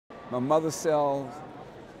My mother's cells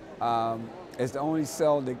is the only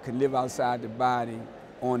cell that can live outside the body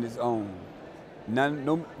on its own.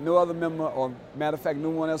 No other member, or matter of fact, no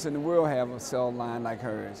one else in the world have a cell line like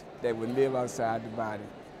hers that would live outside the body.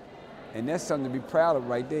 And that's something to be proud of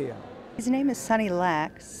right there. His name is Sonny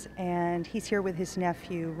Lacks, and he's here with his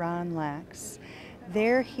nephew, Ron Lacks.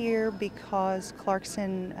 They're here because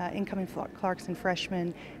incoming Clarkson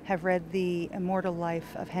freshmen have read the Immortal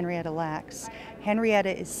life of Henrietta Lacks.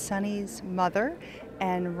 Henrietta is Sonny's mother,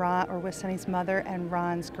 was Sonny's mother and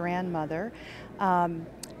Ron's grandmother.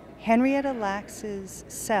 Henrietta Lacks's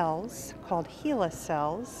cells, called HeLa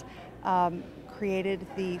cells, created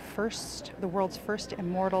the world's first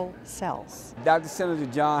immortal cells. Dr. Sent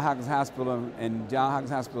at Johns Hopkins Hospital, and Johns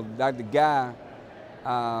Hopkins Hospital, Dr.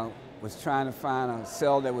 Gaby was trying to find a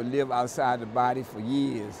cell that would live outside the body for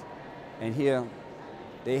years. And here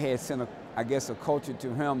they had sent, I guess, a culture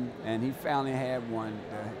to him, and he finally had one,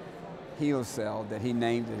 the HeLa cell, that he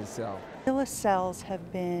named it himself. HeLa cells have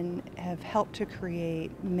helped to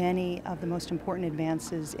create many of the most important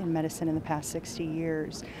advances in medicine in the past 60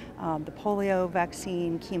 years. The polio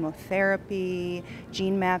vaccine, chemotherapy,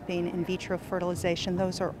 gene mapping, in vitro fertilization,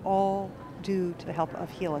 those are all due to the help of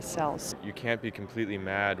HeLa cells. You can't be completely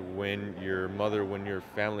mad when your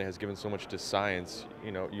family has given so much to science.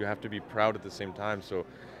 You know, you have to be proud at the same time. So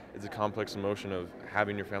it's a complex emotion of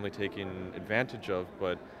having your family taken advantage of,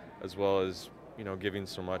 but as well as, you know, giving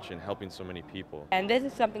so much and helping so many people. And this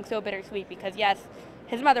is something so bittersweet because yes,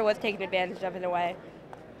 his mother was taken advantage of in a way,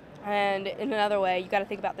 and in another way, you got to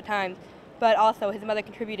think about the times. But also, his mother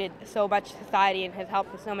contributed so much to society and has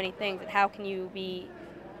helped with so many things. And how can you be,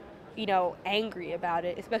 you know, angry about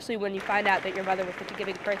it, especially when you find out that your mother was such a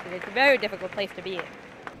giving person? It's a very difficult place to be in.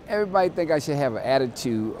 Everybody think I should have an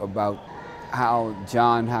attitude about how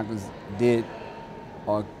Johns Hopkins did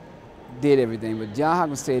everything, but Johns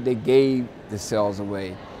Hopkins said they gave the cells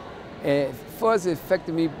away. And as far as it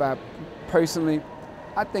affected me personally,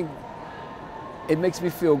 I think it makes me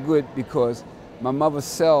feel good because my mother's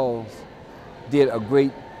cells did a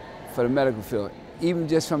great for the medical field. Even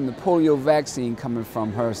just from the polio vaccine coming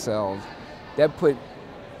from her cells, that put,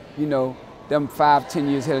 you know, them 5-10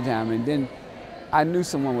 years ahead of time. And then I knew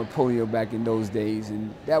someone with polio back in those days,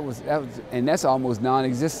 and that's almost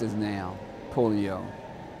non-existent now, polio.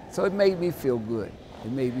 So it made me feel good.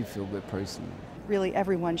 It made me feel good personally. Really,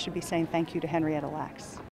 everyone should be saying thank you to Henrietta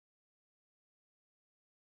Lacks.